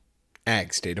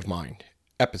Ag State of Mind,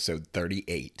 episode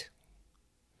 38.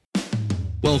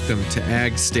 Welcome to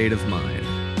Ag State of Mind,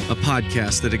 a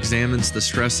podcast that examines the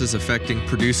stresses affecting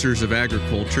producers of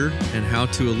agriculture and how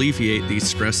to alleviate these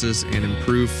stresses and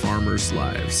improve farmers'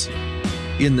 lives.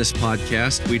 In this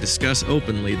podcast, we discuss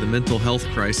openly the mental health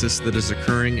crisis that is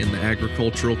occurring in the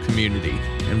agricultural community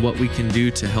and what we can do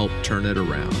to help turn it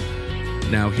around.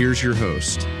 Now here's your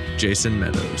host, Jason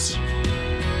Meadows.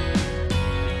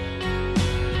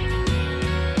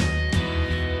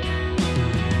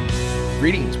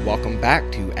 Greetings, welcome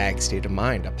back to Ag State of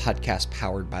Mind, a podcast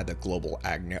powered by the Global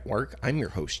Ag Network. I'm your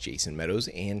host, Jason Meadows,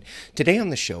 and today on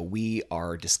the show, we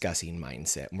are discussing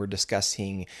mindset. We're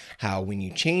discussing how when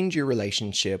you change your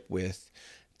relationship with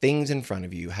things in front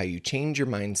of you, how you change your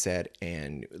mindset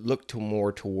and look to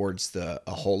more towards a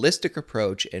holistic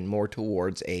approach and more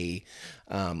towards a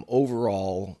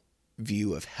overall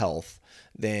view of health,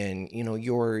 then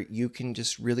you can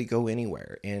just really go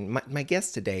anywhere. And my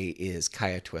guest today is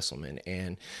Kaya Twisselman,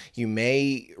 and you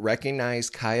may recognize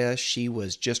Kaya. She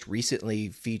was just recently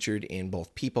featured in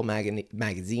both People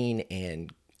magazine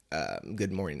and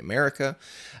Good Morning America.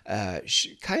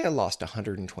 Kaya lost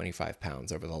 125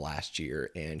 pounds over the last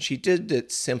year, and she did it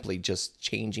simply just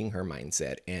changing her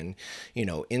mindset and,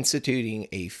 instituting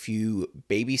a few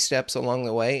baby steps along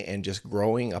the way and just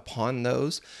growing upon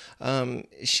those.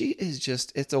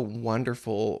 It's a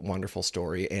wonderful, wonderful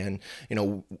story. And,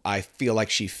 I feel like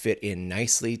she fit in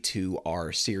nicely to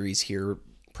our series here,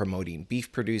 promoting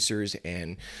beef producers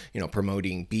and,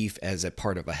 promoting beef as a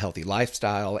part of a healthy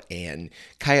lifestyle. And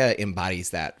Kaya embodies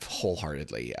that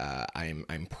wholeheartedly.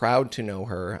 I'm proud to know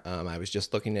her. I was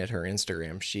just looking at her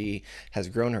Instagram. She has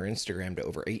grown her Instagram to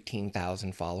over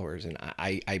 18,000 followers. And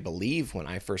I believe when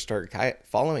I first started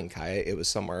following Kaya, it was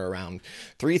somewhere around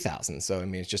 3,000. So,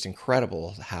 it's just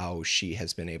incredible how she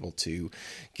has been able to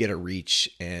get a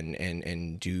reach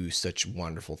and do such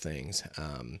wonderful things.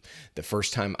 The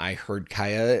first time I heard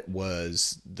Kaya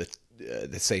was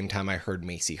the same time I heard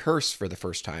Macy Hurst for the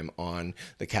first time on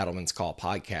the Cattleman's Call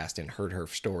podcast and heard her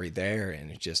story there.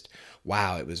 And it just,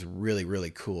 wow, it was really,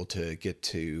 really cool to get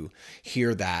to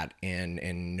hear that and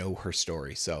know her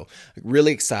story. So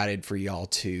really excited for y'all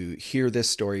to hear this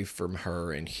story from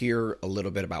her and hear a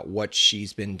little bit about what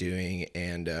she's been doing,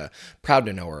 and proud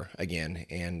to know her again.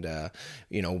 And,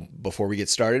 before we get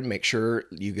started, make sure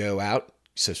you go out,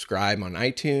 subscribe on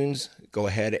iTunes, go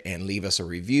ahead and leave us a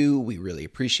review. We really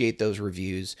appreciate those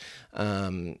reviews,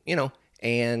 and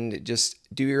just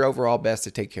do your overall best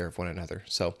to take care of one another.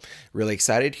 So really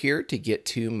excited here to get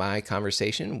to my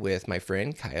conversation with my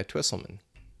friend Kaya Twisselman.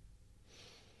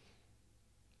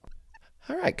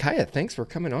 All right, Kaya, thanks for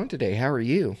coming on today. How are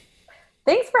you?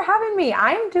 Thanks for having me.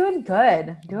 I'm doing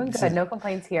good. No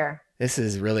complaints here. This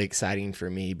is really exciting for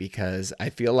me because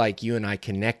I feel like you and I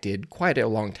connected quite a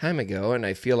long time ago, and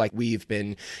I feel like we've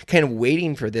been kind of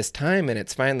waiting for this time, and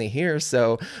it's finally here.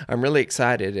 So I'm really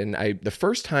excited. And the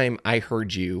first time I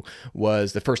heard you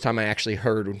was the first time I actually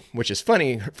heard, which is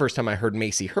funny, first time I heard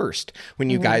Macy Hurst when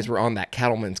you guys were on that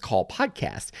Cattleman's Call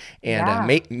podcast. And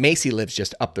Macy lives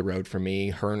just up the road from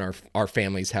me. Her and our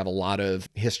families have a lot of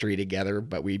history together,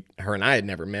 but her and I had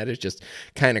never met. It's just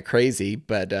kind of crazy.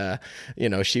 But,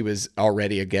 she was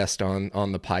already a guest on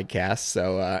the podcast.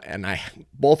 So, and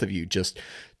both of you just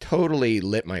totally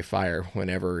lit my fire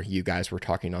whenever you guys were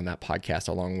talking on that podcast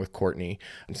along with Courtney.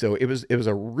 So it was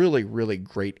a really, really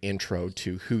great intro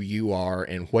to who you are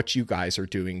and what you guys are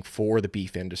doing for the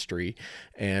beef industry,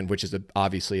 and which is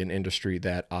obviously an industry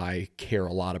that I care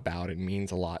a lot about and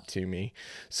means a lot to me.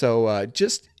 So,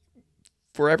 just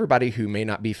for everybody who may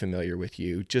not be familiar with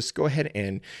you, just go ahead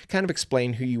and kind of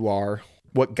explain who you are,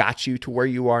 what got you to where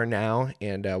you are now,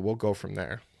 and we'll go from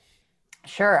there.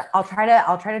 Sure. I'll try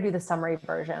to do the summary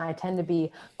version. I tend to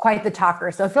be quite the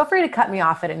talker, so feel free to cut me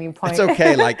off at any point. It's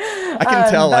okay. Like I can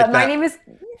tell like that. My name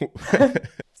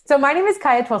is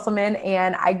Kaya Twisselman,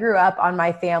 and I grew up on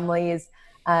my family's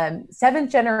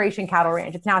 7th generation cattle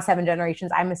ranch. It's now 7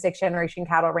 generations. I'm a 6th generation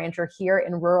cattle rancher here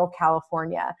in rural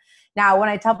California. Now, when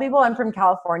I tell people I'm from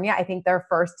California, I think their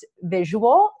first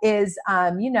visual is,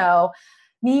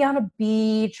 me on a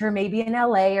beach or maybe in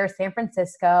LA or San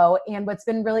Francisco. And what's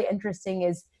been really interesting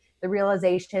is the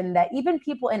realization that even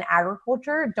people in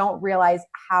agriculture don't realize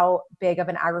how big of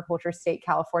an agriculture state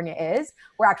California is.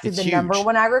 We're actually the number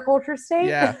 1 agriculture state.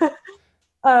 Yeah.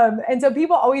 And so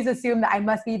people always assume that I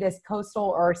must be this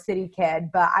coastal or city kid,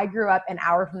 but I grew up an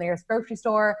hour from the nearest grocery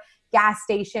store, gas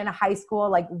station, high school,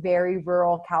 like very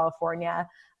rural California.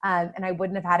 And I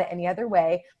wouldn't have had it any other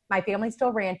way. My family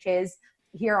still ranches.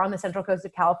 here on the central coast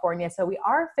of California. So we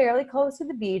are fairly close to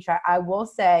the beach. I will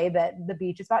say that the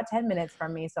beach is about 10 minutes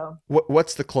from me. So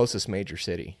What's the closest major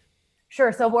city?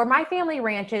 Sure. So where my family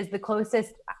ranches, the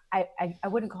closest, I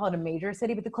wouldn't call it a major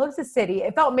city, but the closest city,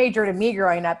 it felt major to me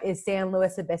growing up, is San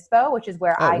Luis Obispo, which is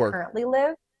where I currently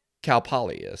live. Cal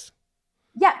Poly is.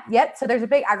 Yeah. Yep. So there's a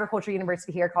big agriculture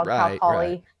university here called Cal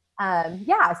Poly.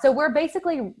 Right. So we're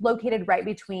basically located right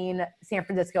between San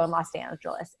Francisco and Los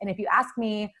Angeles. And if you ask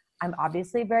me, I'm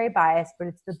obviously very biased, but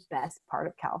it's the best part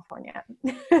of California.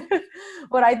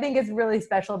 What I think is really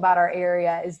special about our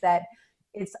area is that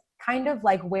it's kind of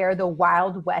like where the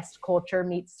Wild West culture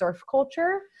meets surf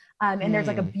culture. And there's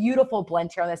like a beautiful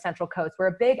blend here on the Central Coast. We're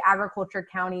a big agriculture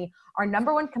county. Our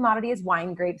number one commodity is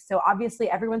wine grapes. So obviously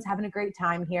everyone's having a great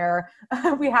time here.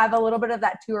 We have a little bit of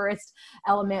that tourist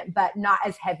element, but not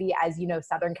as heavy as,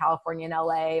 Southern California and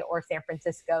LA or San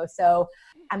Francisco. So,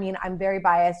 I mean, I'm very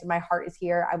biased. My heart is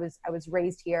here. I was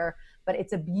raised here, but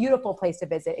it's a beautiful place to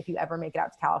visit if you ever make it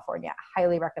out to California. I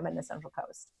highly recommend the Central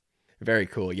Coast. Very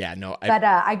cool. Yeah, no.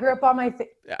 I grew up on my.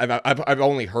 I've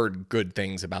only heard good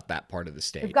things about that part of the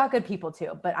state. We've got good people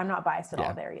too, but I'm not biased at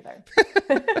all there either.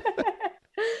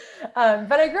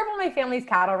 But I grew up on my family's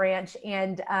cattle ranch,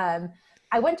 and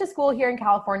I went to school here in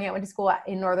California. I went to school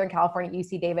in Northern California at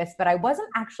UC Davis, but I wasn't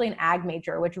actually an ag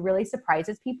major, which really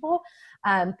surprises people.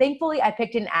 Thankfully, I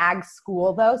picked an ag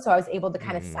school though, so I was able to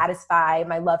kind of satisfy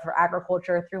my love for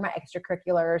agriculture through my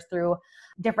extracurriculars, through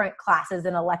different classes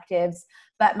and electives.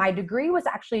 But my degree was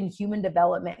actually in human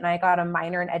development, and I got a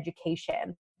minor in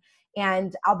education.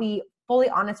 And I'll be fully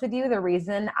honest with you, the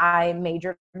reason I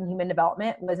majored in human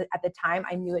development was at the time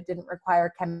I knew it didn't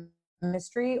require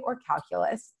chemistry or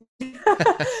calculus.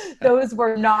 Those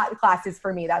were not classes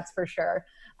for me, that's for sure.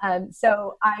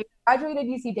 So I graduated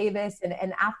UC Davis,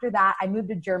 and after that, I moved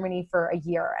to Germany for a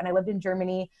year, and I lived in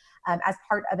Germany as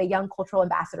part of a young cultural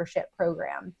ambassadorship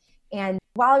program. And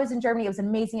while I was in Germany, it was an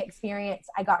amazing experience.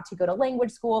 I got to go to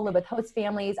language school, live with host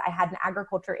families. I had an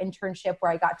agriculture internship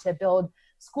where I got to build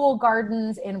school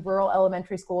gardens in rural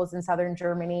elementary schools in southern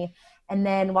Germany. And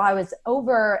then while I was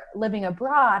over living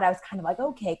abroad, I was kind of like,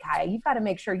 okay, Kaya, you've got to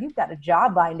make sure you've got a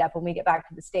job lined up when we get back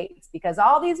to the States, because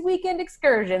all these weekend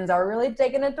excursions are really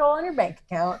taking a toll on your bank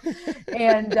account.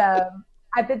 And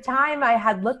at the time, I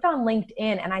had looked on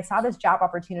LinkedIn and I saw this job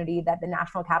opportunity that the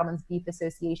National Cattlemen's Beef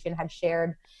Association had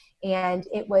shared. And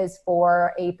it was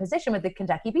for a position with the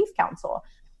Kentucky Beef Council.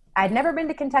 I'd never been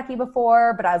to Kentucky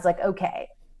before, but I was like, okay,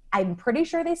 I'm pretty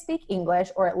sure they speak English,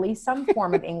 or at least some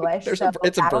form of English. It's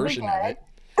a version of it.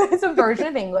 It's a version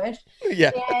of English.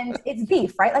 Yeah. And it's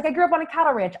beef, right? Like I grew up on a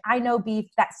cattle ranch. I know beef.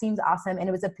 That seems awesome. And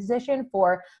it was a position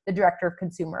for the director of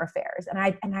consumer affairs. And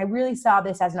I really saw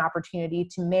this as an opportunity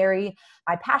to marry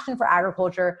my passion for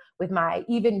agriculture with my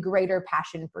even greater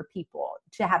passion for people,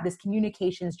 to have this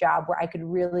communications job where I could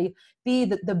really be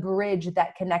the bridge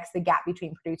that connects the gap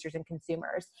between producers and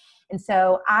consumers. And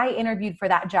so I interviewed for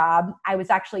that job. It was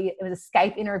a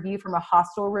Skype interview from a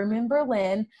hostel room in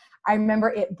Berlin. I remember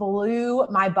it blew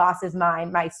my boss's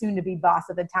mind, my soon-to-be boss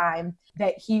at the time,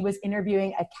 that he was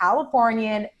interviewing a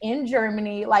Californian in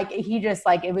Germany.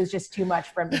 It was just too much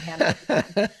for him to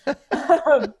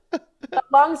handle.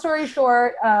 Long story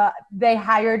short, they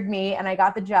hired me and I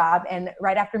got the job. And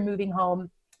right after moving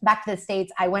home back to the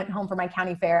States, I went home for my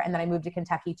county fair, and then I moved to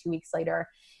Kentucky 2 weeks later.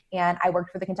 And I worked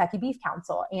for the Kentucky Beef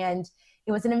Council. And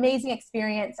it was an amazing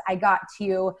experience. I got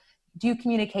to do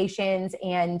communications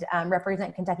and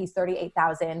represent Kentucky's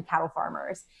 38,000 cattle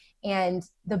farmers. And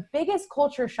the biggest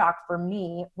culture shock for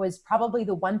me was probably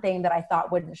the one thing that I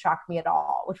thought wouldn't shock me at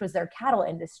all, which was their cattle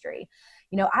industry.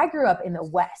 I grew up in the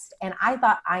West, and I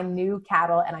thought I knew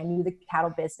cattle and I knew the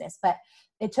cattle business, but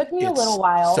it took me a little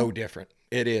while. So different.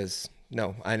 It is.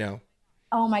 No, I know.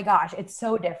 Oh my gosh, it's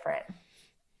so different.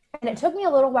 And it took me a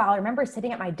little while. I remember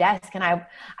sitting at my desk and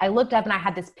I looked up and I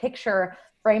had this picture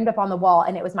framed up on the wall,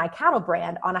 and it was my cattle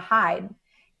brand on a hide.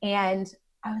 And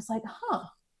I was like,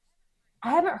 I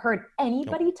haven't heard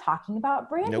anybody talking about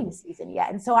branding season yet.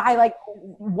 And so I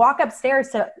walk upstairs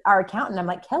to our accountant. I'm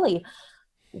like, Kelly,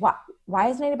 why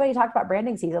hasn't anybody talked about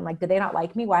branding season? Like, did they not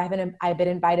like me? Why haven't I been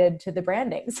invited to the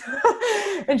brandings?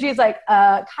 And she's like,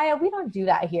 Kaya, we don't do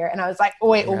that here. And I was like,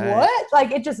 wait,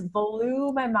 what? It just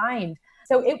blew my mind.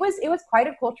 So it was quite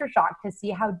a culture shock to see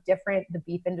how different the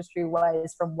beef industry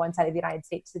was from one side of the United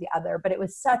States to the other. But it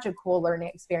was such a cool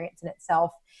learning experience in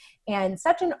itself, and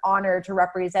such an honor to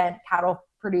represent cattle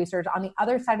producers on the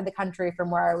other side of the country from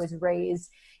where I was raised,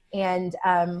 and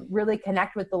really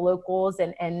connect with the locals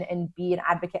and be an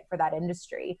advocate for that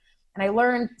industry. And I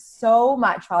learned so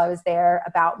much while I was there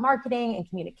about marketing and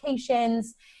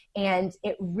communications. And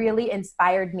it really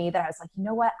inspired me that I was like, you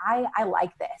know what, I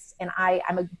like this. And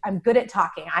I'm good at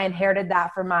talking. I inherited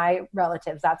that from my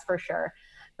relatives, that's for sure.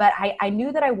 But I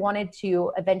knew that I wanted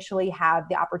to eventually have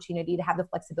the opportunity to have the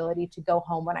flexibility to go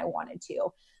home when I wanted to.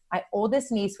 My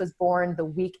oldest niece was born the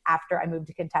week after I moved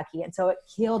to Kentucky. And so it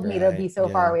killed me to be so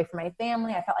far away from my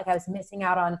family. I felt like I was missing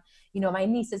out on, my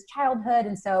niece's childhood.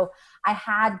 And so I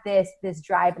had this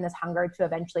drive and this hunger to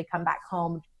eventually come back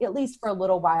home, at least for a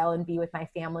little while, and be with my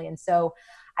family. And so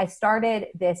I started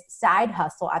this side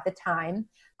hustle at the time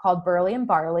called Burley and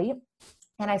Barley.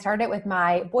 And I started it with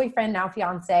my boyfriend, now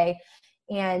fiance.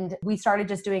 And we started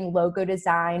just doing logo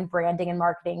design, branding, and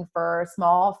marketing for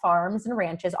small farms and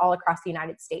ranches all across the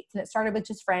United States. And it started with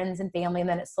just friends and family, and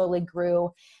then it slowly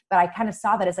grew. But I kind of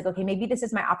saw that as like, okay, maybe this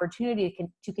is my opportunity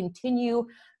to continue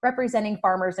representing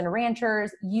farmers and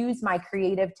ranchers, use my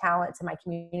creative talents and my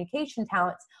communication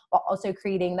talents, while also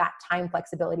creating that time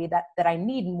flexibility that I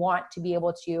need and want to be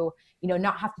able to,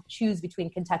 not have to choose between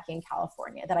Kentucky and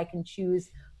California, that I can choose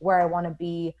where I want to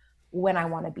be when I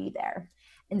want to be there.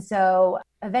 And so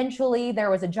eventually there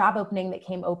was a job opening that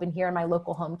came open here in my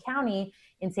local home county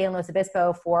in San Luis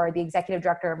Obispo for the executive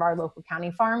director of our local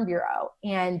county farm bureau.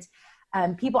 And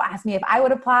people asked me if I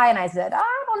would apply. And I said,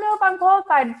 I don't know if I'm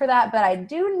qualified for that, but I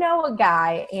do know a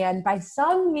guy. And by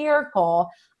some miracle,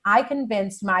 I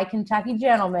convinced my Kentucky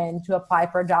gentleman to apply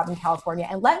for a job in California.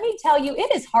 And let me tell you,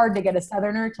 it is hard to get a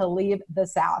Southerner to leave the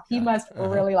South. He must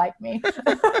really like me.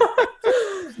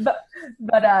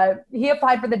 But he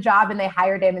applied for the job and they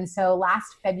hired him. And so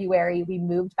last February, we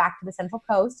moved back to the Central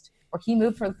Coast, or he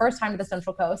moved for the first time to the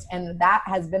Central Coast. And that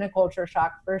has been a culture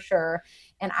shock for sure.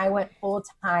 And I went full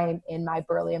time in my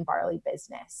Burley and Barley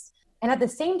business. And at the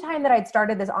same time that I'd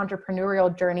started this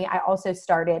entrepreneurial journey, I also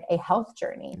started a health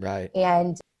journey. Right.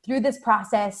 And through this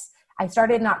process, I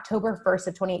started in October 1st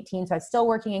of 2018. So I was still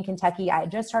working in Kentucky. I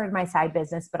had just started my side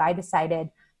business, but I decided,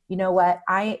 you know what,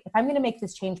 if I'm going to make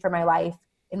this change for my life,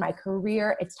 in my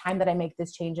career, it's time that I make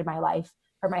this change in my life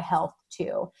for my health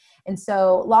too. And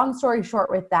so long story short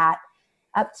with that,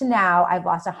 up to now, I've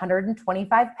lost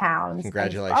 125 pounds.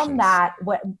 Congratulations. And from that,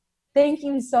 thank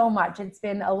you so much. It's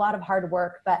been a lot of hard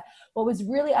work, but what was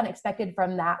really unexpected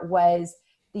from that was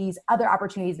these other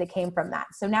opportunities that came from that.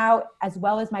 So now, as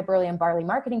well as my Burley and Barley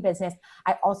marketing business,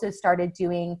 I also started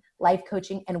doing life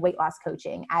coaching and weight loss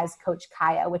coaching as Coach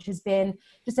Kaya, which has been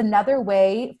just another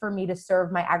way for me to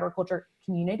serve my agriculture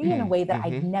community in a way that I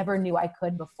never knew I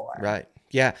could before. Right.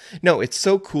 Yeah. No, it's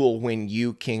so cool when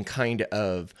you can kind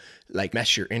of like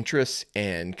mesh your interests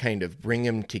and kind of bring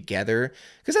them together.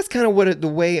 Because that's kind of the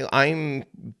way I'm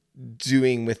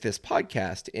doing with this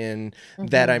podcast, in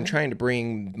that I'm trying to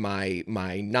bring my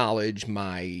knowledge,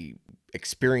 my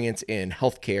experience in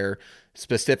healthcare,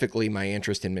 specifically my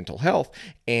interest in mental health,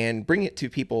 and bring it to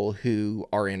people who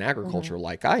are in agriculture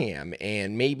like I am,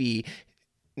 and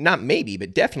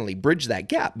but definitely bridge that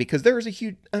gap, because there is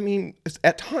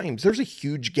at times there's a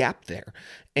huge gap there.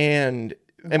 And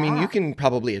I mean, you can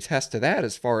probably attest to that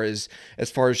as far as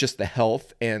just the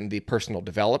health and the personal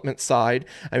development side.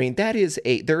 I mean, there is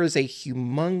a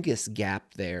humongous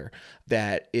gap there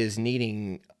that is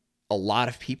needing a lot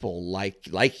of people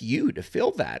like you to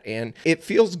fill that. And it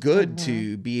feels good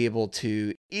to be able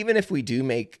to, even if we do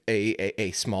make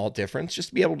a small difference, just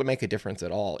to be able to make a difference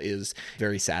at all is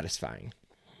very satisfying.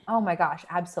 Oh my gosh,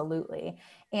 absolutely.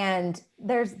 And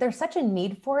there's such a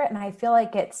need for it. And I feel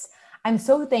like I'm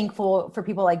so thankful for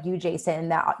people like you, Jason,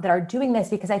 that are doing this,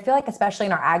 because I feel like, especially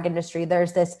in our ag industry,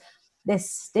 there's this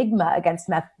stigma against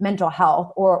mental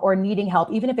health or needing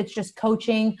help, even if it's just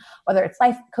coaching, whether it's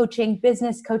life coaching,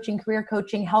 business coaching, career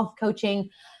coaching, health coaching.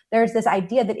 There's this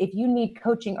idea that if you need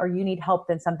coaching or you need help,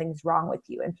 then something's wrong with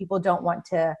you. And people don't want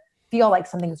to feel like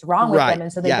something's wrong with them.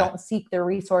 And so they don't seek the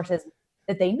resources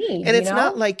that they need. And it's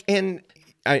not like, and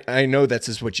I know that's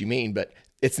just what you mean, but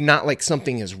it's not like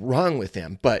something is wrong with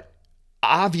them, but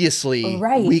obviously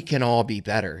we can all be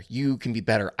better. You can be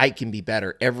better. I can be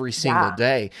better every single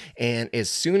day. And as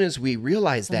soon as we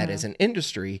realize that as an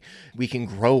industry, we can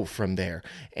grow from there.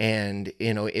 And,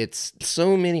 it's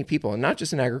so many people, and not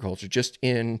just in agriculture, just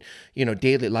in,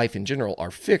 daily life in general,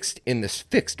 are fixed in this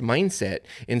fixed mindset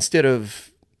instead of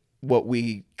what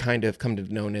we kind of come to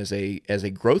know as a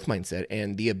growth mindset,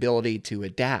 and the ability to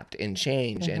adapt and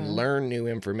change and learn new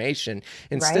information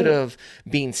instead of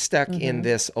being stuck in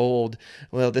this old,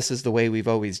 well, this is the way we've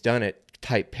always done it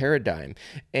type paradigm.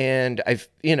 And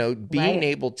being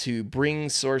able to bring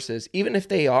sources, even if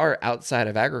they are outside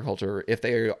of agriculture, if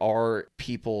they are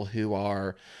people who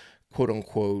are quote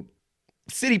unquote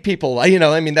city people,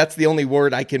 that's the only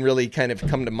word I can really kind of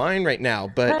come to mind right now.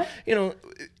 But,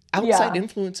 outside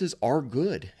influences are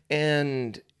good.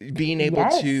 And being able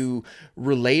Yes. to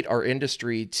relate our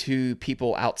industry to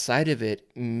people outside of it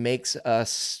makes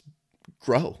us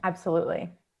grow. Absolutely.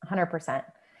 100%.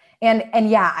 And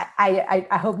yeah, I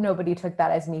hope nobody took that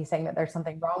as me saying that there's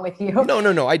something wrong with you.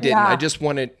 No, I didn't. Yeah. I just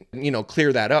wanted,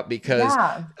 clear that up because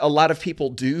Yeah. a lot of people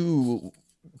do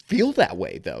feel that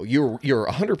way though. You're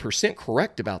 100%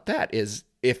 correct about that. Is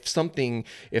if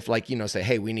like, say,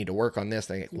 hey, we need to work on this,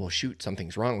 they well, shoot,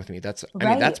 something's wrong with me. I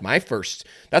mean, that's my first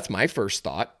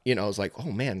thought, it's like,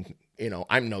 oh man,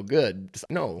 I'm no good.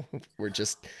 No, we're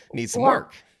just need some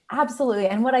work. Absolutely.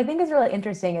 And what I think is really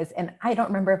interesting is, and I don't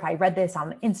remember if I read this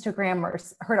on Instagram or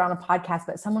heard on a podcast,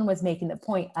 but someone was making the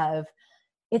point of,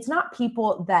 it's not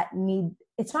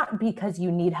because you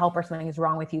need help or something is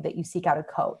wrong with you that you seek out a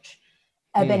coach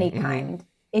of any kind.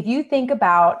 If you think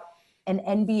about an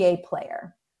NBA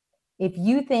player, if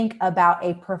you think about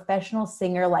a professional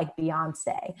singer like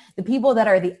Beyonce, the people that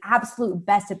are the absolute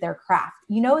best at their craft,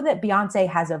 you know that Beyonce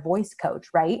has a voice coach,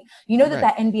 right? You know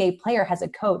that NBA player has a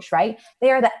coach, right? They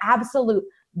are the absolute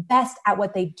best at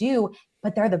what they do,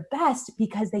 but they're the best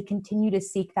because they continue to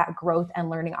seek that growth and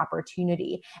learning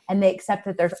opportunity. And they accept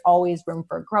that there's always room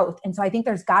for growth. And so I think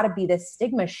there's got to be this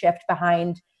stigma shift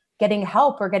behind getting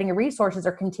help or getting resources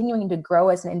or continuing to grow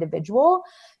as an individual.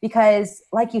 Because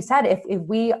like you said, if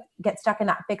we get stuck in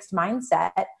that fixed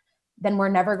mindset, then we're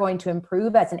never going to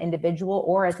improve as an individual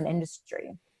or as an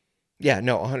industry. Yeah,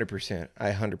 no, 100%.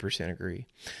 I 100% agree.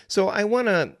 So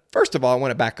first of all, I want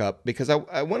to back up because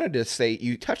I wanted to say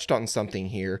you touched on something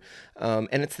here, and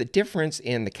it's the difference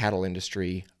in the cattle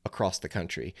industry across the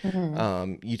country.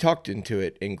 You talked into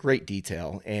it in great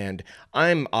detail, and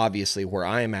I'm obviously where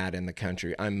I'm at in the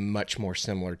country, I'm much more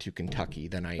similar to Kentucky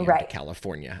than I am to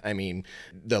California. I mean,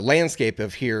 the landscape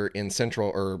of here in central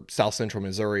or south central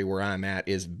Missouri where I'm at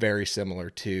is very similar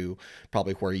to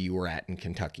probably where you were at in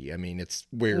Kentucky. I mean,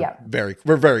 we're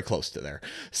very close to there.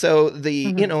 So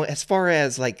as far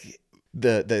as like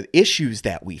the issues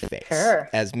that we face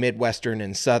as Midwestern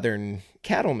and Southern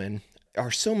cattlemen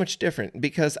are so much different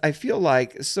because I feel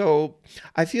like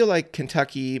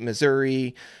Kentucky,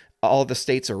 Missouri, all the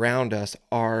states around us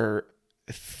are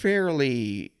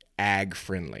fairly ag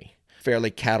friendly,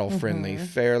 fairly cattle friendly,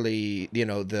 fairly,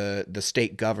 the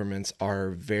state governments are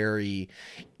very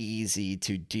easy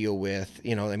to deal with.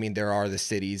 I mean, there are the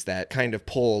cities that kind of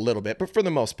pull a little bit, but for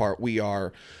the most part, we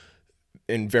are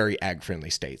in very ag friendly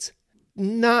states.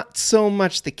 Not so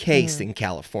much the case in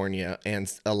California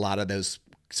and a lot of those,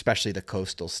 especially the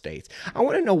coastal states. I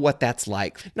want to know what that's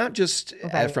like, not just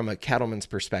from a cattleman's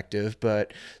perspective,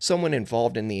 but someone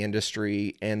involved in the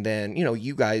industry. And then, you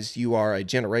are a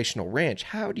generational ranch.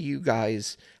 How do you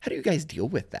guys deal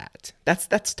with that?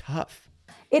 That's tough.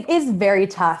 It is very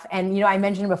tough. And, I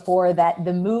mentioned before that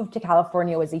the move to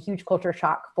California was a huge culture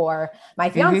shock for my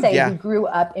fiance who grew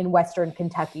up in Western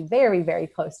Kentucky, very, very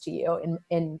close to you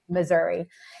in Missouri.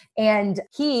 And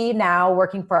he now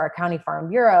working for our county farm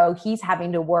bureau, he's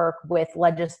having to work with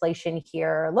legislation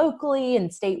here locally and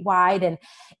statewide. And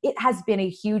it has been a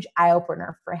huge eye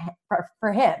opener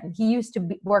for him. He used to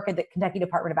work at the Kentucky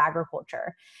Department of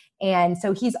Agriculture. And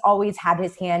so he's always had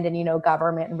his hand in,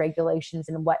 government and regulations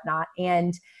and whatnot.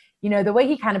 And, the way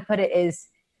he kind of put it is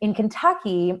in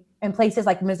Kentucky and places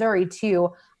like Missouri too,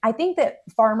 I think that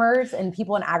farmers and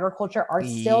people in agriculture are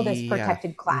still this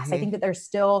protected class. I think that they're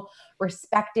still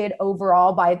respected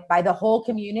overall by the whole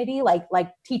community, like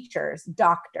teachers,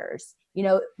 doctors.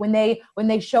 When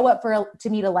they show up to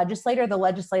meet a legislator, the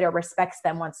legislator respects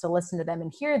them, wants to listen to them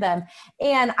and hear them.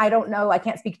 And I don't know, I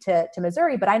can't speak to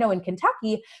Missouri, but I know in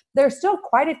Kentucky, there's still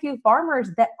quite a few farmers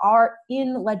that are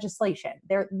in legislation.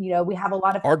 We have a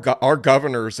lot of our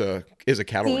governor is a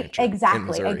cattle rancher.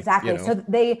 Exactly. So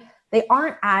they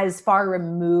aren't as far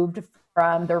removed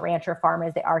from the rancher farm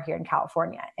as they are here in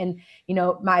California. And,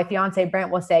 my fiance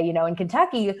Brent will say, in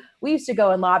Kentucky, we used to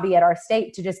go and lobby at our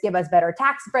state to just give us better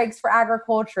tax breaks for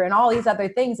agriculture and all these other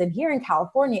things. And here in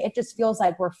California, it just feels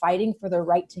like we're fighting for the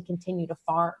right to continue to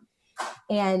farm.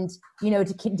 And,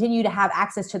 to continue to have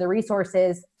access to the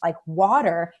resources like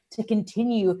water to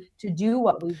continue to do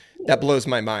what we do. That blows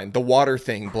my mind. The water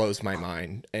thing blows my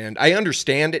mind. And I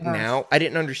understand it now. I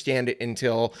didn't understand it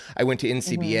until I went to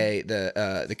NCBA,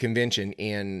 the convention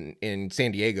in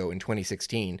San Diego in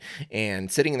 2016.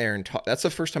 And sitting there and that's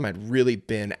the first time I'd really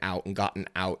been out and gotten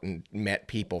out and met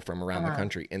people from around the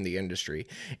country in the industry.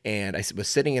 And I was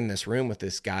sitting in this room with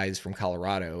these guys from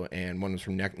Colorado and one was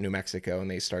from New Mexico. And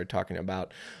they started talking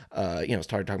about,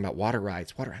 water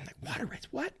rights. I'm like, water rights?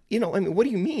 What? What do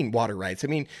you mean water rights? I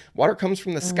mean, water comes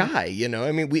from the sky,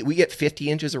 we get 50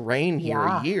 inches of rain here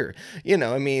a year,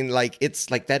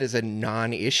 it's like that is a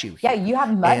non-issue. Yeah, you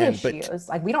have mud issues.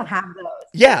 Like we don't have those.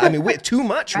 Yeah, I mean, too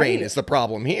much rain Right. is the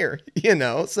problem here, you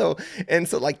know? So, and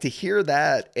so like to hear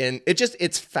that, and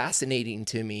it's fascinating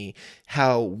to me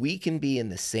how we can be in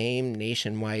the same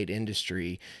nationwide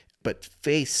industry, but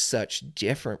face such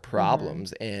different Mhm.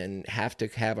 problems and have to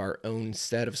have our own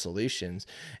set of solutions.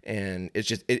 And it's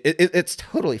just, it's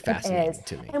totally It is. fascinating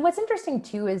to me. And what's interesting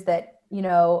too is that,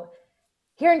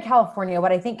 here in California,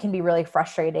 what I think can be really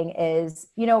frustrating is,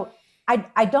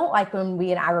 I don't like when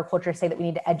we in agriculture say that we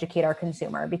need to educate our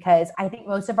consumer, because I think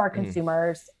most of our Mm,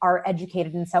 consumers are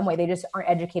educated in some way. They just aren't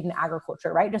educated in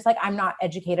agriculture, right? Just like I'm not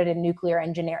educated in nuclear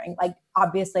engineering. Like,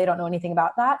 obviously, I don't know anything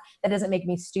about that. That doesn't make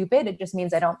me stupid. It just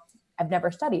means I've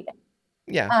never studied it.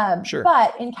 yeah, sure.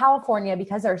 But in California,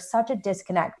 because there's such a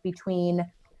disconnect between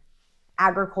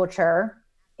agriculture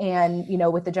and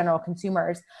with the general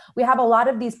consumers, we have a lot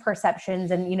of these perceptions,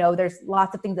 and there's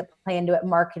lots of things that play into it,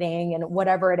 marketing and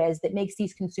whatever it is, that makes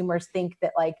these consumers think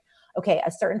that, like, okay, a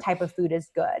certain type of food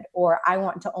is good, or I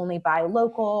want to only buy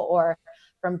local or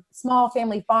from small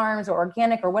family farms or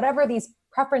organic, or whatever these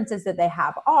preferences that they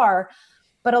have are.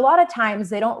 But a lot of times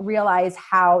they don't realize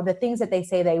how the things that they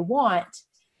say they want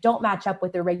don't match up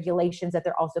with the regulations that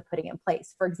they're also putting in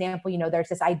place. For example, there's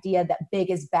this idea that big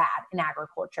is bad in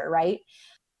agriculture, right?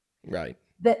 Right.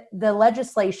 The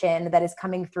legislation that is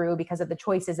coming through because of the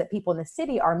choices that people in the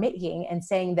city are making, and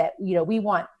saying that, we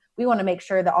want to make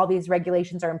sure that all these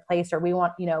regulations are in place, or we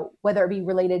want, whether it be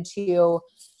related to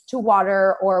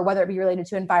water, or whether it be related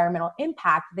to environmental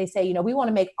impact, they say, we want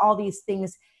to make all these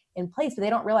things in place. But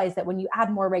they don't realize that when you add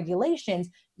more regulations,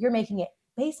 you're making it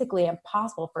basically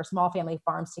impossible for small family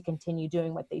farms to continue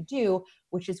doing what they do,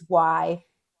 which is why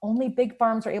only big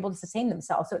farms are able to sustain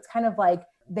themselves. So it's kind of like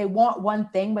they want one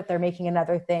thing, but they're making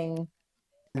another thing.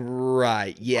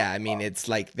 Right. Yeah. I mean, it's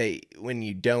like when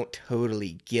you don't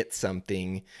totally get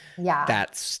something, Yeah.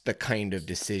 that's the kind of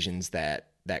decisions that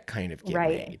kind of get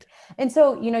Right. made. And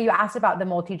so, you asked about the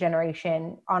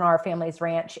multi-generation on our family's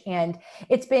ranch, and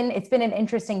it's been an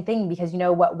interesting thing, because,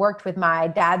 what worked with my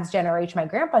dad's generation, my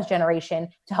grandpa's generation,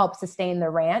 to help sustain the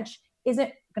ranch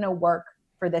isn't going to work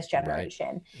for this Right.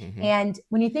 generation. Hmm. And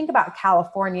when you think about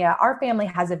California, our family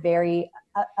has a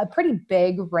pretty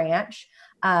big ranch.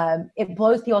 It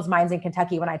blows people's minds in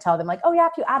Kentucky when I tell them, like, oh yeah,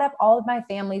 if you add up all of my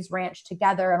family's ranch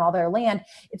together and all their land,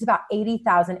 it's about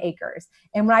 80,000 acres.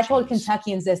 And when I told Jeez.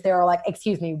 Kentuckians this, they were like,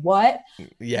 excuse me, what?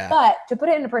 Yeah. But to put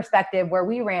it into perspective, where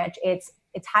we ranch, it's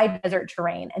high desert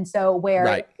terrain. And so where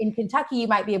Right. in Kentucky, you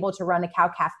might be able to run a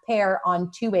cow-calf pair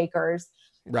on 2 acres,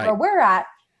 where Right. we're at,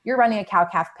 you're running a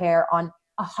cow-calf pair on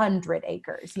 100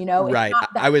 acres. It's Right. not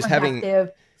I that was having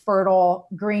productive, fertile,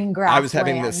 green I was grass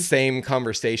having the land. same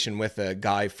conversation with a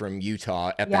guy from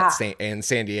Utah at Yeah. and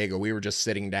San Diego. We were just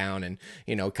sitting down and,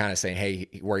 kind of saying, "Hey,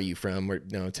 where are you from?" Or,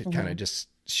 to kind of just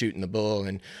shooting the bull.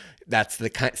 And that's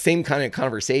the same kind of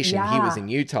conversation. He was Yeah. in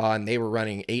Utah and they were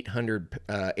running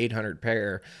 800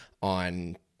 pair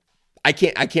on, I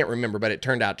can't remember, but it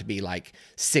turned out to be like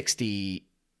 60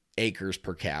 acres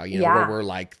per cow, where Yeah. we're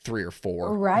like 3 or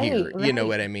 4 Right, here, you know right.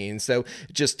 what I mean? So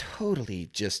just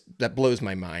totally, that blows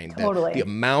my mind. The Totally.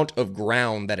 amount of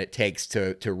ground that it takes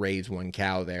to raise one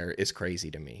cow there is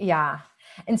crazy to me. Yeah.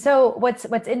 And so what's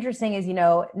interesting is,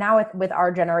 now with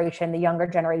our generation, the younger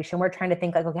generation, we're trying to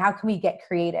think, like, okay, how can we get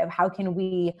creative? How can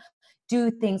we do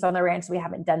things on the ranch that we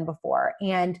haven't done before?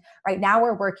 And right now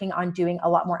we're working on doing a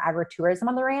lot more agritourism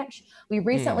on the ranch. We Hmm.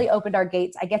 recently opened our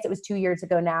gates, I guess it was 2 years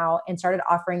ago now, and started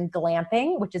offering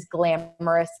glamping, which is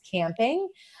glamorous camping,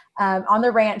 on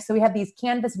the ranch. So we have these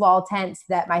canvas wall tents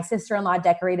that my sister-in-law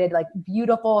decorated, like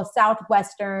beautiful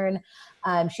Southwestern.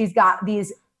 She's got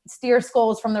these steer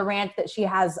skulls from the ranch that she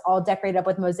has all decorated up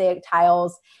with mosaic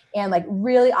tiles, and like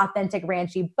really authentic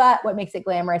ranchy. But what makes it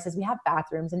glamorous is we have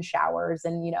bathrooms and showers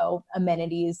and,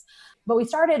 amenities. But we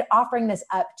started offering this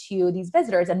up to these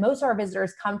visitors, and most of our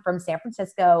visitors come from San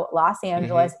Francisco, Los Hmm.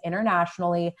 Angeles,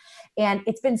 internationally. And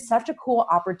it's been such a cool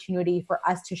opportunity for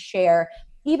us to share,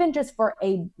 even just for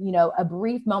a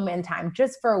brief moment in time,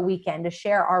 just for a weekend, to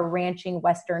share our ranching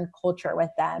Western culture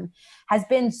with them, has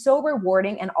been so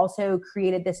rewarding, and also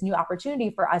created this new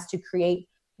opportunity for us to create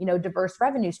diverse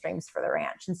revenue streams for the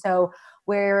ranch. And so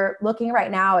we're looking right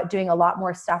now at doing a lot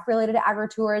more stuff related to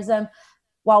agritourism,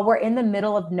 while we're in the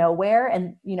middle of nowhere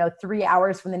and 3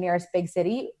 hours from the nearest big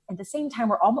city. At the same time,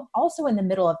 we're also in the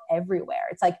middle of everywhere.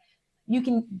 It's like, you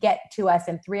can get to us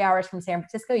in 3 hours from San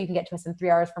Francisco, you can get to us in 3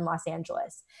 hours from Los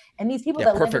Angeles. And these people Yeah.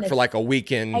 that live in Perfect for this, like a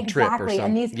weekend trip or exactly. And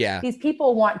something. these Yeah. these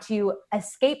people want to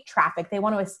escape traffic. They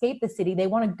want to escape the city. They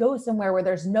want to go somewhere where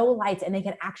there's no lights and they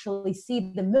can actually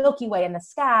see the Milky Way in the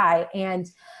sky. And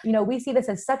we see this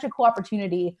as such a cool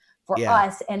opportunity for Yeah.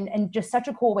 us, and just such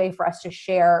a cool way for us to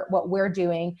share what we're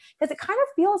doing. Because it kind of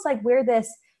feels like we're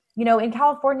this, in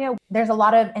California, there's a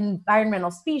lot of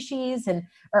environmental species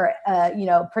or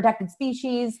protected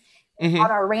species Hmm.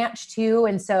 on our ranch too.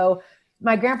 And so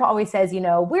my grandpa always says,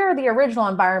 we're the original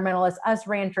environmentalists, us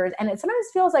ranchers. And it sometimes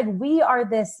feels like we are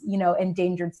this,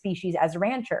 endangered species as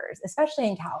ranchers, especially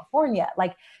in California.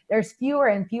 Like there's fewer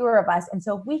and fewer of us. And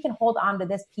so if we can hold on to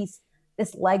this piece,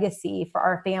 this legacy for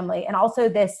our family, and also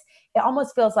this, it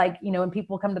almost feels like, when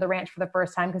people come to the ranch for the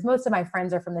first time, because most of my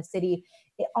friends are from the city,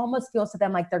 it almost feels to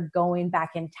them like they're going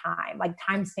back in time, like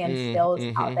time stands still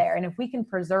out there. And if we can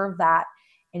preserve that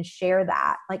and share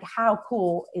that, like how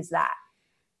cool is that?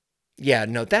 Yeah,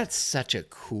 no, that's such a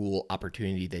cool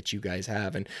opportunity that you guys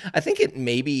have. And I think it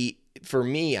maybe for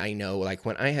me, I know like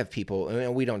when I have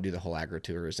people, we don't do the whole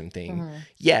agritourism thing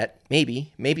yet,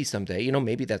 maybe someday,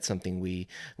 maybe that's something we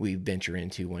venture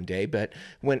into one day. But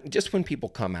when people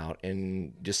come out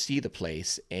and just see the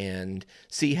place and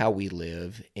see how we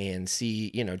live and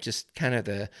see, just kind of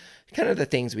the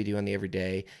things we do on the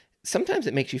everyday, sometimes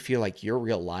it makes you feel like your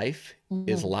real life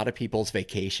is a lot of people's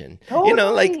vacation.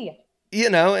 Totally.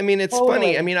 I mean, it's funny.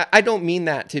 Totally. I mean, I don't mean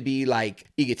that to be like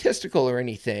egotistical or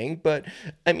anything, but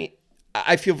I mean,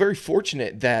 I feel very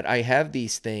fortunate that I have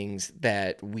these things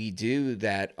that we do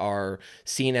that are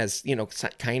seen as,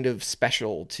 kind of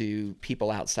special to people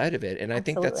outside of it. And I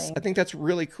think that's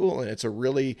really cool. And it's a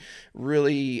really,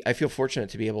 really, I feel fortunate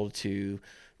to be able to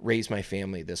raise my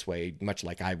family this way, much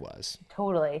like I was.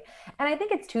 Totally. And I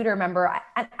think it's too to remember,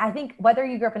 I think whether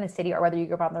you grew up in a city or whether you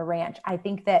grew up on the ranch, I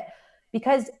think that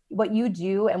because what you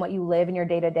do and what you live in your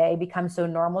day to day becomes so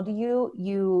normal to you,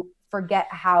 you forget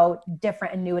how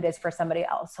different and new it is for somebody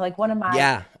else. So like one of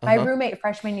my roommate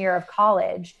freshman year of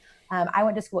college, I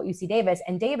went to school at UC Davis,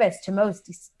 and Davis to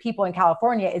most people in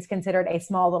California is considered a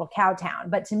small little cow town.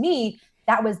 But to me,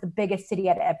 that was the biggest city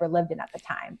I'd ever lived in at the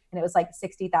time. And it was like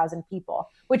 60,000 people,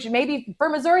 which maybe for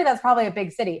Missouri, that's probably a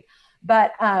big city.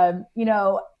 But,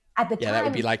 at the time, that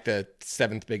would be like the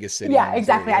 7th biggest city. Yeah,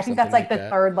 exactly. I think that's like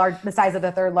the size of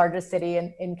the 3rd largest city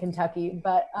in Kentucky.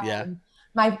 But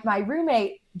my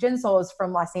roommate Jinsel is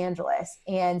from Los Angeles,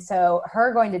 and so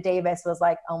her going to Davis was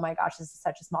like, oh my gosh, this is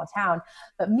such a small town.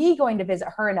 But me going to visit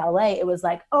her in LA, it was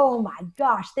like, oh my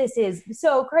gosh, this is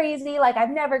so crazy. Like I've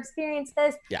never experienced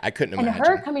this. Yeah, I couldn't imagine. And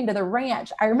her coming to the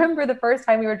ranch, I remember the first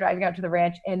time we were driving out to the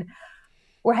ranch, and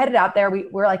we're headed out there.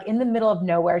 We're like in the middle of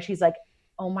nowhere. She's like,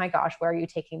 oh my gosh, where are you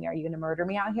taking me? Are you going to murder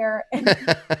me out here? And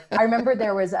I remember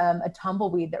there was a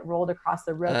tumbleweed that rolled across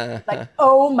the road. Like,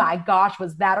 oh my gosh,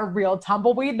 was that a real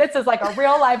tumbleweed? This is like a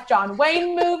real life John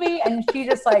Wayne movie. And she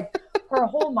just like, her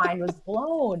whole mind was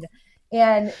blown.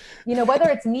 And, whether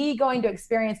it's me going to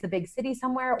experience the big city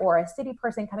somewhere or a city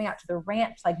person coming out to the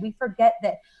ranch, like we forget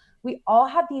that we all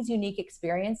have these unique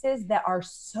experiences that are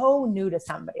so new to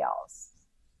somebody else.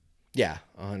 Yeah,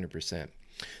 100%.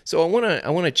 So I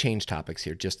want to change topics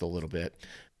here just a little bit.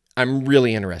 I'm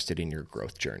really interested in your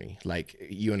growth journey. Like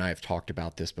you and I have talked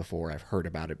about this before. I've heard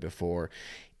about it before.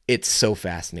 It's so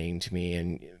fascinating to me.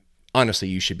 And honestly,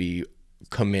 you should be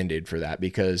commended for that,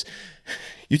 because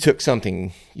you took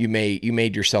something, you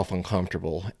made yourself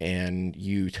uncomfortable, and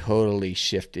you totally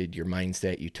shifted your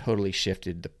mindset. You totally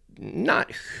shifted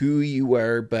not who you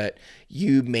were, but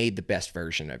you made the best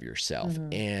version of yourself.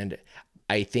 And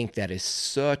I think that is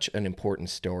such an important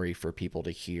story for people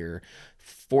to hear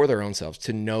for their own selves,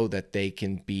 to know that they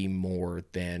can be more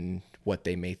than what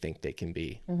they may think they can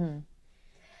be.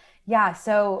 Yeah.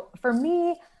 So for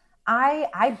me,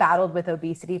 I battled with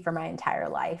obesity for my entire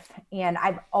life, and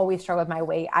I've always struggled with my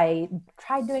weight. I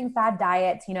tried doing fad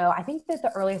diets. I think that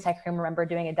the earliest I can remember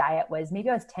doing a diet was maybe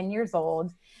I was 10 years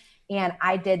old, and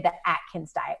I did the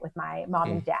Atkins diet with my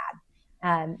mom and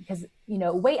dad. Because,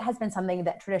 weight has been something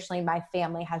that traditionally my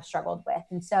family has struggled with.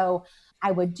 And so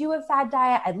I would do a fad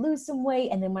diet, I'd lose some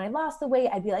weight. And then when I lost the weight,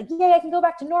 I'd be like, yay, I can go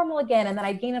back to normal again. And then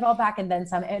I'd gain it all back and then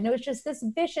some. And it was just this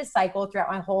vicious cycle throughout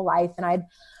my whole life. And I'd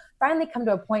finally come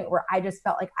to a point where I just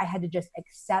felt like I had to just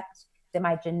accept that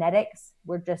my genetics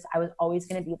were I was always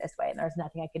going to be this way. And there was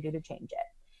nothing I could do to change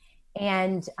it.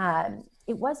 And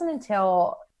it wasn't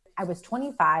until I was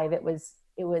 25, it was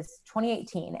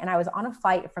 2018, and I was on a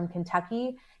flight from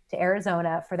Kentucky to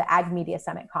Arizona for the Ag Media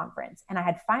Summit conference. And I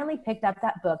had finally picked up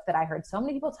that book that I heard so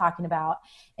many people talking about,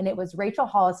 and it was Rachel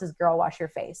Hollis's Girl, Wash Your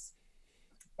Face.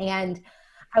 And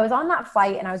I was on that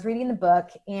flight and I was reading the book,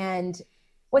 and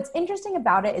what's interesting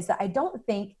about it is that I don't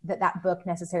think that book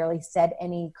necessarily said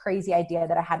any crazy idea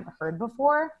that I hadn't heard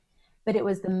before, but it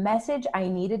was the message I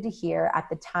needed to hear at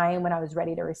the time when I was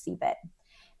ready to receive it.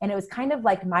 And it was kind of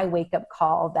like my wake-up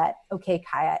call that, okay,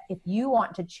 Kaya, if you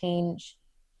want to change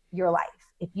your life,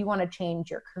 if you want to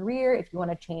change your career, if you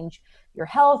want to change your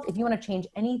health, if you want to change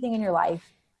anything in your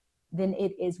life, then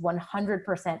it is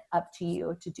 100% up to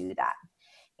you to do that.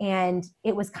 And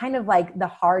it was kind of like the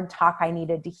hard talk I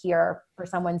needed to hear for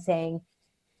someone saying,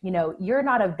 you know, you're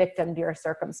not a victim to your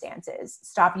circumstances.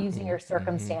 Stop using your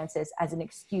circumstances as an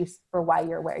excuse for why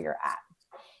you're where you're at.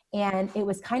 And it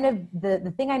was kind of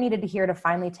the thing I needed to hear to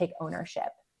finally take ownership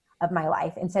of my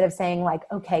life, instead of saying like,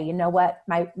 okay, you know what,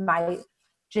 my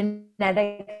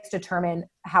genetics determine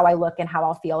how I look and how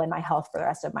I'll feel in my health for the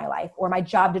rest of my life, or my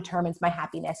job determines my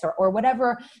happiness, or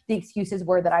whatever the excuses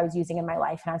were that I was using in my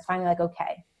life. And I was finally like,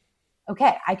 okay,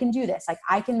 I can do this. Like,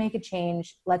 I can make a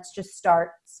change. Let's just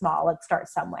start small. Let's start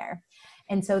somewhere.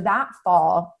 And so that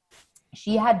fall,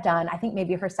 she had done, I think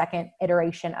maybe her second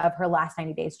iteration of her last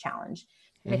 90 days challenge.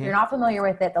 And if you're not familiar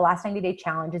with it, the last 90-day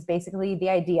challenge is basically the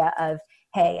idea of,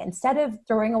 hey, instead of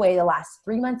throwing away the last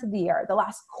 3 months of the year, the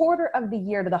last quarter of the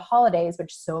year to the holidays,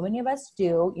 which so many of us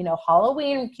do, you know,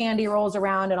 Halloween candy rolls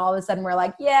around and all of a sudden we're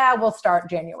like, yeah, we'll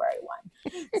start January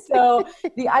 1. So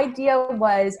the idea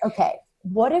was, okay,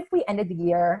 what if we ended the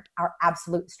year our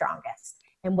absolute strongest?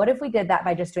 And what if we did that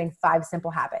by just doing 5 simple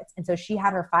habits? And so she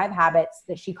had her 5 habits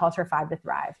that she calls her 5 to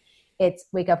Thrive. It's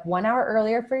wake up 1 hour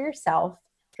earlier for yourself,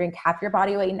 drink half your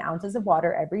body weight in ounces of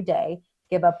water every day,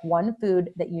 give up 1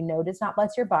 food that you know does not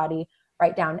bless your body,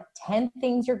 write down 10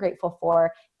 things you're grateful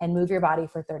for, and move your body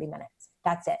for 30 minutes.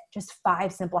 That's it. Just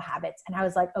 5 simple habits. And I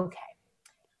was like, okay,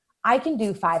 I can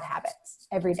do 5 habits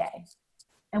every day.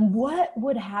 And what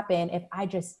would happen if I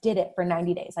just did it for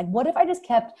 90 days? Like, what if I just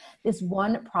kept this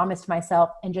one promise to myself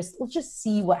and let's just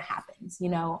see what happens? You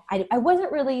know, I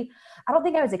don't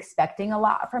think I was expecting a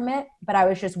lot from it, but I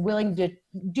was just willing to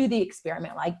do the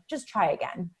experiment, like just try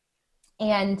again.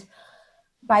 And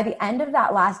by the end of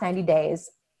that last 90 days,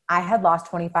 I had lost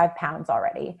 25 pounds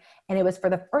already. And it was for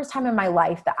the first time in my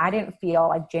life that I didn't feel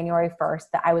like January 1st,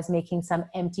 that I was making some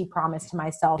empty promise to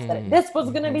myself that this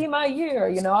was going to be my year.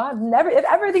 You know,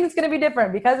 everything's going to be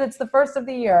different because it's the first of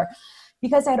the year,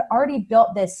 because I'd already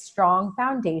built this strong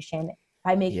foundation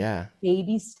by making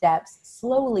baby steps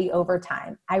slowly over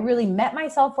time. I really met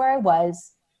myself where I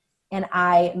was, and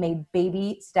I made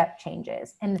baby step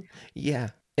changes. And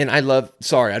And I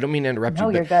sorry, I don't mean to interrupt you,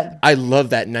 but you're good. I love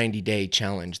that 90-day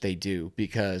challenge they do,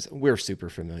 because we're super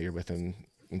familiar with them.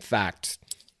 In fact,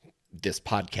 this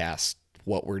podcast,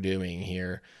 what we're doing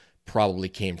here, probably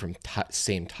came from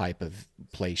same type of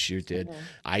place you did.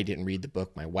 I didn't read the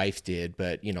book, my wife did,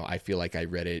 but you know, I feel like I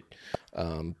read it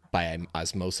by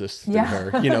osmosis through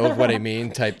her, you know what I mean,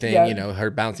 type thing. You know,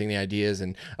 her bouncing the ideas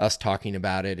and us talking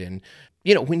about it. And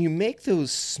you know, when you make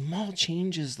those small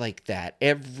changes like that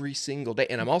every single day,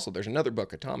 and there's another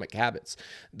book, Atomic Habits,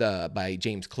 by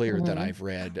James Clear, that I've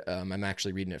read. I'm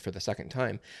actually reading it for the second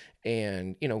time.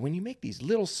 And, you know, when you make these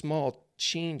little small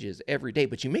changes every day,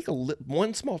 but you make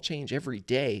one small change every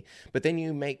day, but then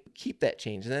you keep that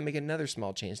change and then make another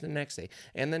small change the next day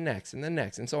and the next and the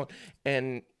next and so on.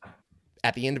 And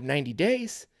at the end of 90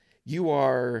 days, you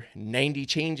are 90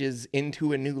 changes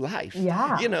into a new life.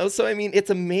 Yeah. You know, so I mean, it's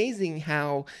amazing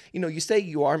how, you know, you say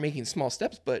you are making small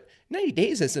steps, but 90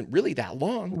 days isn't really that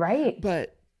long. Right.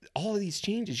 But all of these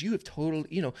changes, you have totally,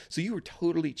 you know, so you were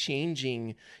totally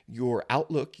changing your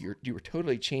outlook. You were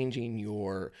totally changing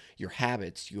your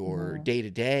habits, your day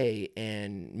to day,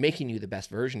 and making you the best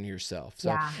version of yourself.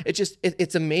 So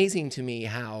it's amazing to me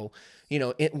how, you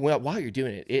know, while you're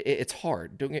doing it, it's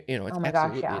hard. You know,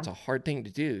 it's a hard thing to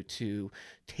do, to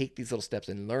take these little steps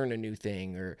and learn a new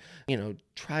thing, or, you know,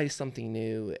 try something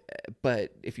new.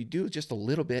 But if you do just a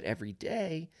little bit every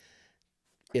day,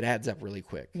 it adds up really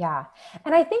quick. Yeah.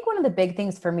 And I think one of the big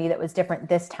things for me that was different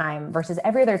this time versus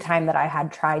every other time that I had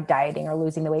tried dieting or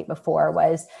losing the weight before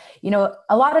was, you know,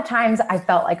 a lot of times I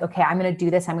felt like, okay, I'm going to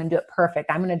do this. I'm going to do it perfect.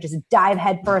 I'm going to just dive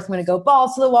head first. I'm going to go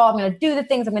balls to the wall. I'm going to do the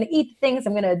things. I'm going to eat the things.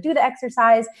 I'm going to do the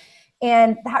exercise.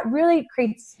 And that really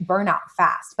creates burnout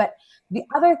fast. But the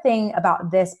other thing about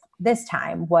this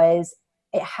time was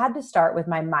it had to start with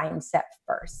my mindset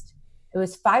first. It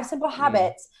was 5 simple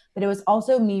habits, but it was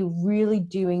also me really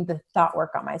doing the thought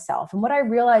work on myself. And what I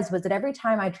realized was that every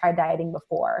time I tried dieting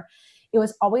before, it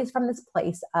was always from this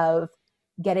place of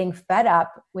getting fed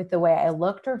up with the way I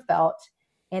looked or felt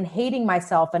and hating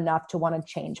myself enough to want to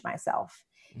change myself.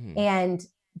 And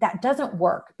that doesn't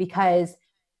work, because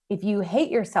if you hate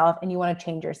yourself and you want to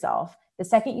change yourself, the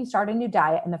second you start a new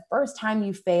diet and the first time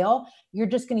you fail, you're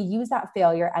just going to use that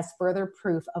failure as further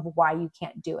proof of why you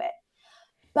can't do it.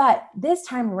 But this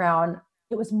time around,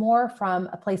 it was more from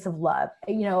a place of love.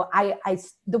 You know,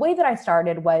 the way that I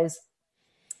started was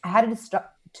I had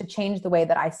to change the way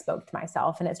that I spoke to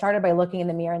myself. And it started by looking in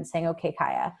the mirror and saying, okay,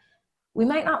 Kaya, we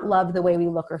might not love the way we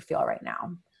look or feel right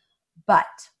now, but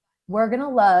we're going to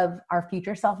love our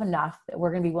future self enough that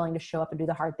we're going to be willing to show up and do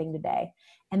the hard thing today.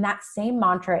 And that same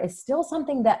mantra is still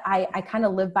something that I kind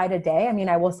of live by today. I mean,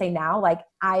 I will say now, like,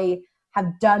 I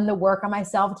have done the work on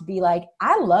myself to be like,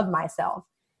 I love myself.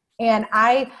 And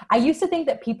I used to think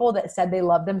that people that said they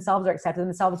loved themselves or accepted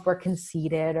themselves were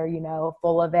conceited or,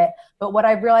 full of it. But what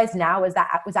I've realized now is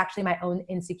that was actually my own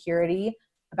insecurity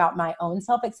about my own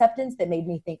self-acceptance that made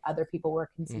me think other people were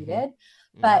conceited.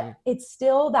 Mm-hmm. But it's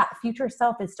still, that future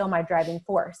self is still my driving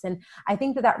force. And I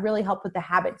think that really helped with the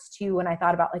habits too. When I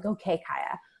thought about like, okay,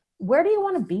 Kaya, where do you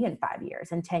want to be in 5 years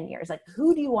and 10 years? Like,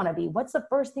 who do you want to be? What's the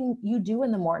first thing you do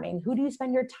in the morning? Who do you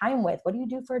spend your time with? What do you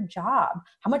do for a job?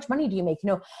 How much money do you make?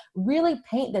 Really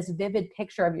paint this vivid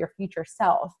picture of your future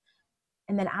self.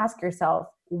 And then ask yourself,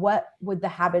 what would the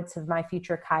habits of my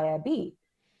future Kaya be?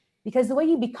 Because the way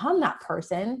you become that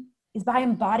person is by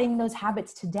embodying those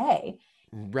habits today.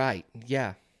 Right.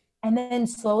 Yeah. And then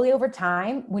slowly over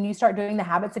time, when you start doing the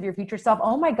habits of your future self,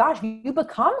 oh my gosh, you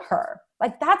become her.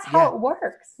 Like, that's how it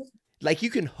works. Like,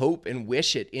 you can hope and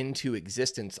wish it into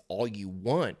existence all you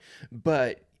want,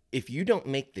 but if you don't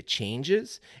make the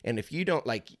changes, and if you don't,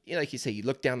 like you say, you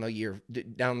look down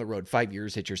the road 5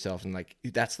 years at yourself and like,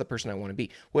 that's the person I want to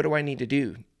be. What do I need to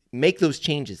do? Make those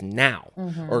changes now,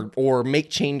 or make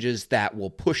changes that will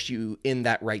push you in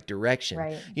that right direction.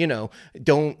 Right.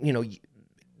 Don't,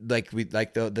 like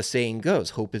the saying goes,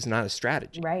 hope is not a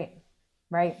strategy.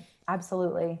 Right.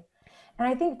 Absolutely. And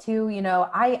I think too,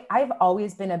 I've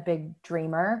always been a big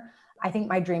dreamer. I think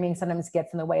my dreaming sometimes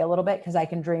gets in the way a little bit because I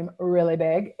can dream really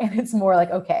big, and it's more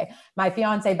like, okay, my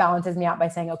fiance balances me out by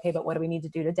saying, okay, but what do we need to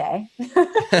do today?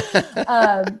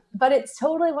 But it's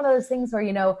totally one of those things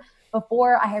where,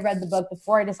 before I had read the book,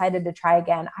 before I decided to try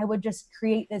again, I would just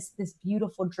create this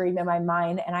beautiful dream in my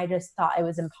mind. And I just thought it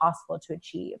was impossible to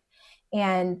achieve.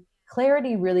 And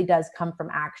clarity really does come from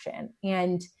action.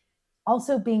 And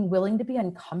also being willing to be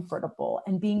uncomfortable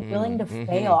and being willing to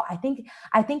fail. I think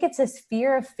it's this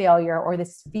fear of failure or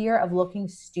this fear of looking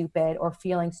stupid or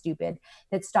feeling stupid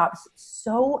that stops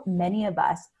so many of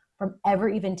us from ever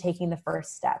even taking the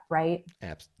first step, right?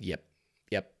 Yep.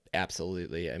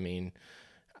 Absolutely. I mean,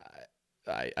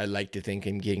 I like to think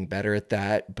I'm getting better at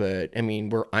that, but I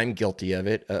mean, I'm guilty of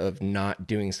it, of not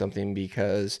doing something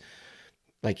because,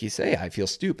 like you say, I feel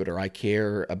stupid or I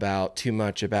care about too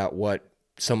much about what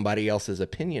somebody else's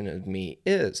opinion of me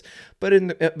is. But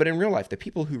in real life, the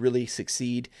people who really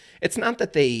succeed, it's not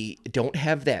that they don't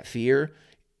have that fear,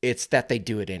 it's that they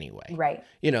do it anyway. Right.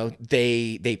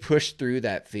 They push through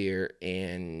that fear,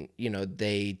 and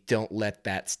they don't let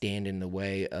that stand in the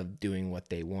way of doing what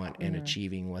they want and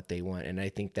achieving what they want. And I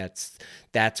think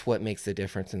that's what makes the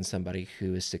difference in somebody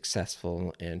who is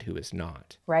successful and who is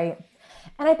not. Right.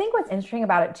 And I think what's interesting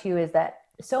about it too is that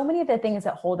so many of the things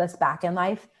that hold us back in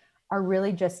life are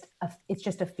really it's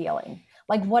just a feeling.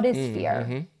 Like, what is fear?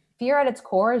 Mm-hmm. Fear at its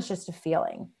core is just a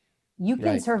feeling. You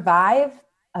can survive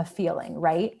a feeling,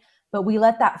 right? But we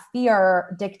let that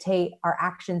fear dictate our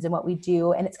actions and what we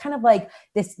do. And it's kind of like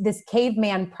this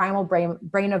caveman primal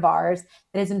brain of ours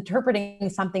that is interpreting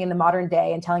something in the modern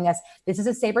day and telling us, this is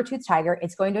a saber-toothed tiger.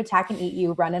 It's going to attack and eat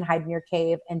you. Run and hide in your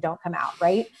cave and don't come out,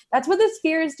 right? That's what this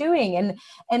fear is doing.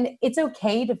 And it's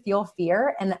okay to feel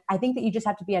fear. And I think that you just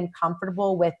have to be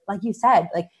uncomfortable with, like you said,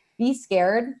 like, be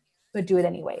scared, but do it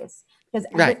anyways. Because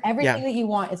everything that you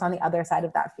want is on the other side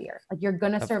of that fear. Like, you're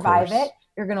going to survive it.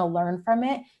 You're going to learn from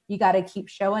it. You got to keep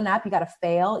showing up. You got to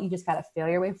fail. You just got to fail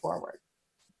your way forward.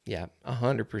 Yeah,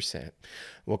 100%.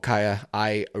 Well, Kaya,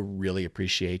 I really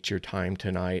appreciate your time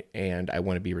tonight, and I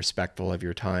want to be respectful of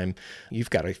your time. You've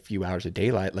got a few hours of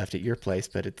daylight left at your place,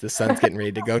 but the sun's getting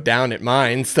ready to go down at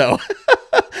mine. So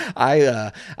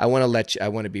I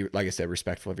want to be, like I said,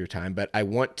 respectful of your time, but I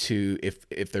want to,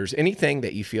 if there's anything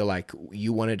that you feel like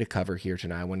you wanted to cover here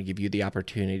tonight, I want to give you the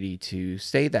opportunity to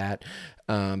say that.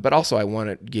 But also I want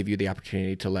to give you the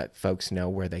opportunity to let folks know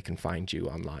where they can find you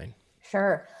online.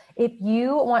 Sure. If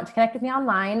you want to connect with me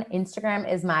online, Instagram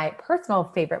is my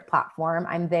personal favorite platform.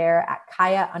 I'm there at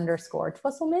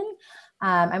Kaya_Twisselman.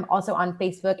 I'm also on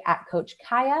Facebook at Coach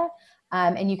Kaya.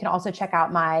 And you can also check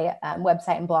out my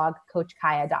website and blog,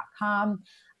 CoachKaya.com.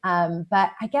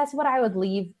 But I guess what I would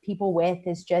leave people with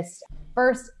is just,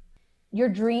 first, your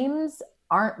dreams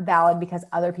aren't valid because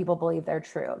other people believe they're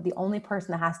true. The only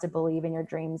person that has to believe in your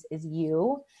dreams is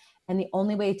you. And the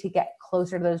only way to get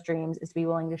closer to those dreams is to be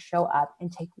willing to show up and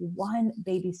take one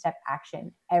baby step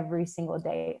action every single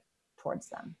day towards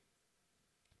them.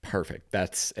 Perfect.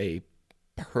 That's a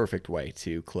perfect way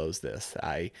to close this.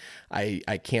 I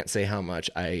can't say how much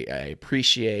I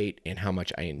appreciate and how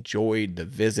much I enjoyed the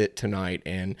visit tonight,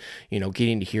 and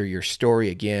getting to hear your story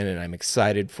again. And I'm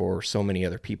excited for so many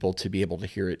other people to be able to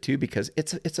hear it too, because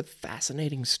it's a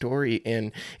fascinating story,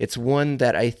 and it's one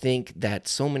that I think that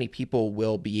so many people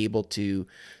will be able to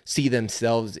see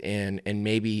themselves in, and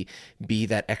maybe be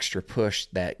that extra push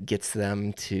that gets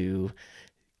them to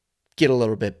get a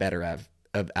little bit better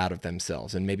out of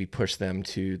themselves, and maybe push them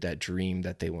to that dream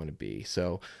that they want to be.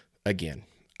 So again,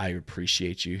 I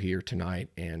appreciate you here tonight,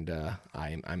 and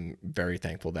I'm very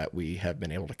thankful that we have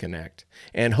been able to connect,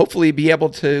 and hopefully be able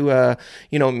to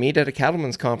meet at a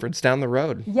Cattlemen's Conference down the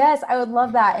road. Yes, I would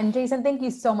love that. And Jason, thank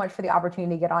you so much for the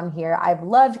opportunity to get on here. I've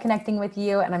loved connecting with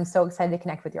you, and I'm so excited to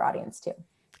connect with your audience too.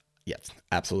 Yes,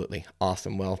 absolutely.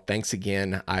 Awesome. Well, thanks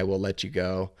again. I will let you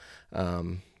go.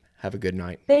 Have a good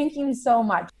night. Thank you so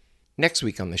much. Next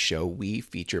week on the show, we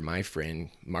feature my friend,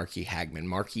 Marky Hagman.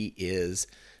 Marky is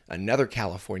another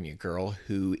California girl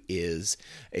who is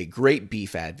a great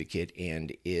beef advocate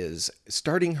and is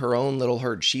starting her own little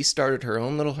herd. She started her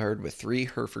own little herd with 3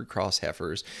 Hereford Cross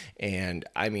heifers. And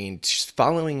I mean,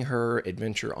 following her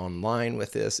adventure online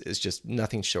with this is just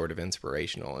nothing short of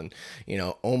inspirational, and,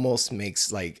 almost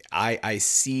makes I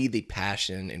see the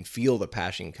passion and feel the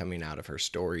passion coming out of her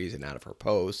stories and out of her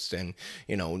posts. And,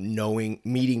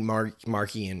 meeting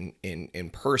Marky in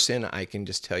person, I can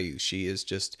just tell you, she is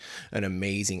just an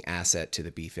amazing asset to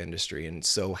the beef industry, and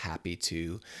so happy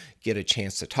to get a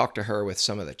chance to talk to her with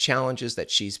some of the challenges that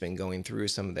she's been going through.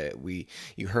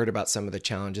 You heard about some of the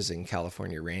challenges in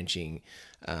California ranching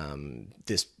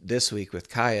this week with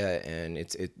Kaya, and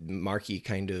Marky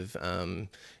kind of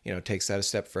takes that a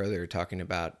step further, talking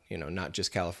about not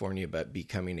just California, but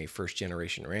becoming a first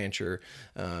generation rancher,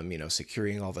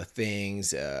 securing all the things.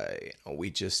 She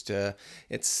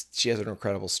has an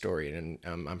incredible story, and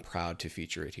I'm proud to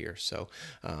feature it here. So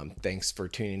thanks for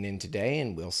tuning in today,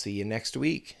 and we'll see you next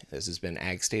week. This has been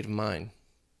Ag State of Mind.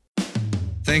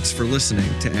 Thanks for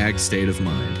listening to Ag State of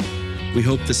Mind. We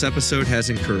hope this episode has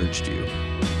encouraged you.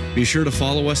 Be sure to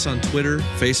follow us on Twitter,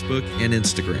 Facebook, and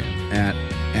Instagram at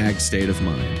Ag State of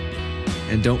Mind.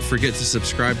 And don't forget to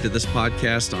subscribe to this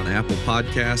podcast on Apple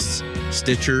Podcasts,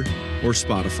 Stitcher, or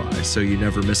Spotify so you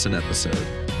never miss an episode.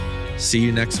 See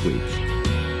you next week.